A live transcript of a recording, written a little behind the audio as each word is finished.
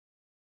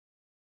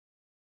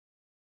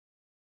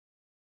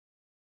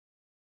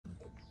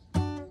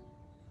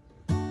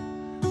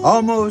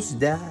almost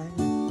died.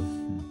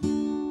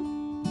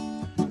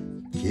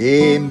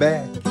 Came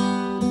back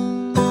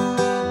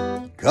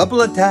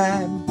couple of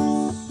times,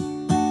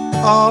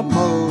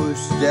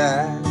 almost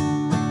died.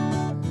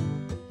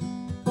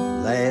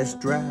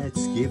 Last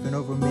rites given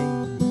over me,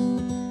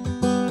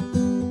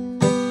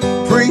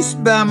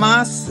 priest by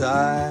my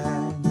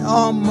side,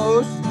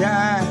 almost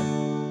died.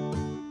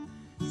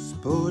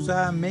 Suppose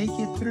I make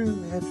it through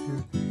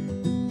after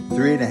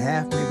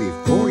 3.5, maybe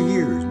 4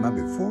 years, might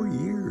be 4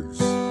 years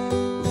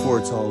before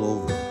it's all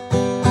over.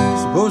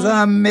 Suppose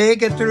I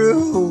make it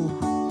through,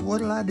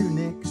 what'll I do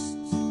next?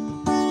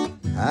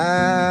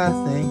 I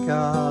think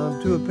I'll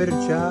do a better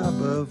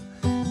job of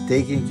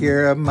taking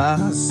care of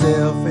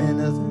myself and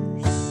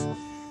others.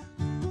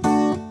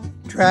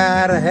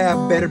 Try to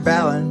have better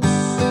balance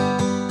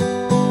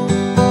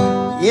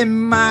in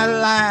my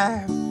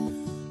life.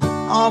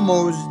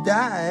 Almost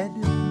died.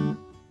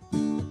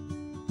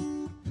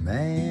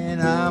 Man,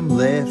 I'm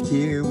left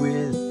here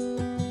with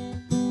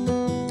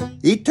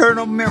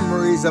eternal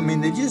memories. I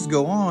mean, they just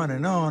go on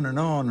and on and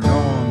on and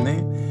on,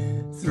 man.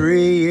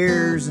 3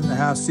 years in the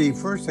house. See,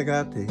 first I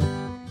got the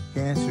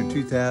cancer in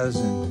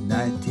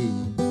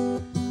 2019,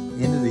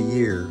 end of the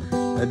year.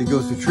 I had to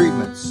go through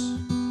treatments.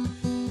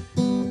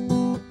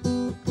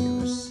 It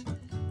was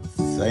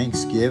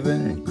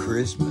Thanksgiving and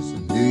Christmas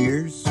and New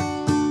Year's.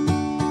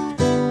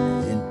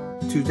 And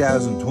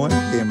 2020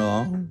 came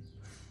along.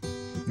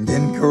 And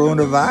then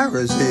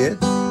coronavirus hit,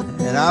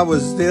 and I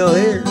was still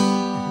here.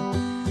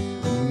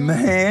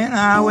 Man,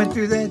 I went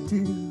through that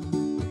too.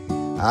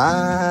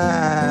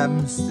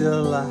 I'm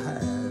still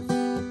alive.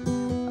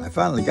 I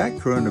finally got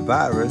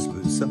coronavirus,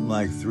 but something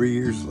like 3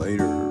 years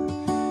later,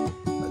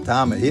 by the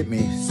time it hit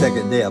me,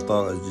 second day, I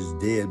thought I was just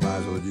dead. Might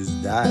as well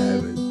just die.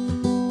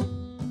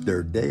 But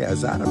third day, I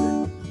was out of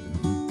it.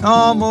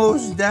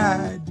 Almost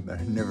died, but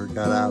I never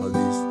got out of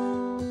these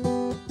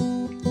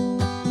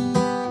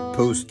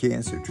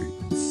post-cancer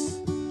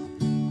treatments.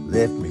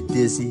 Left me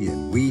dizzy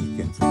and weak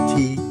and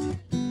fatigued.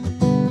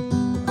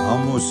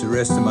 Almost the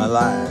rest of my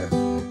life.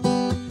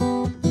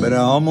 But I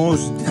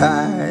almost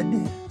died,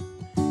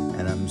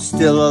 and I'm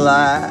still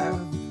alive.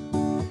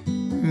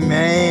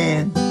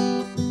 Man,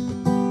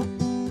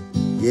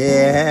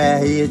 yeah,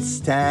 it's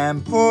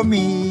time for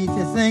me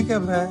to think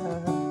about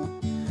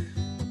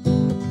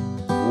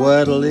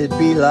what'll it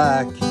be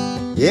like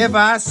if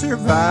I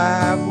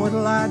survive.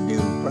 What'll I do?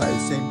 Probably the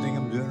same thing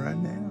I'm doing right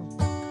now.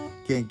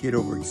 Can't get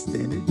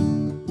overextended,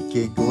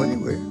 can't go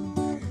anywhere.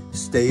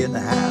 Stay in the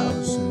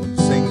house and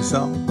sing a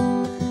song,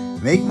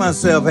 make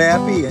myself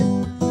happy,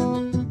 and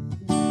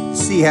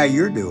see how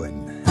you're doing.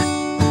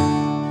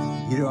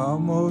 You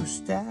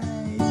almost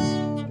died.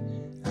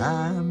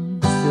 I'm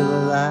still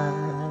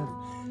alive,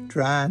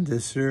 trying to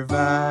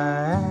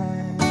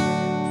survive.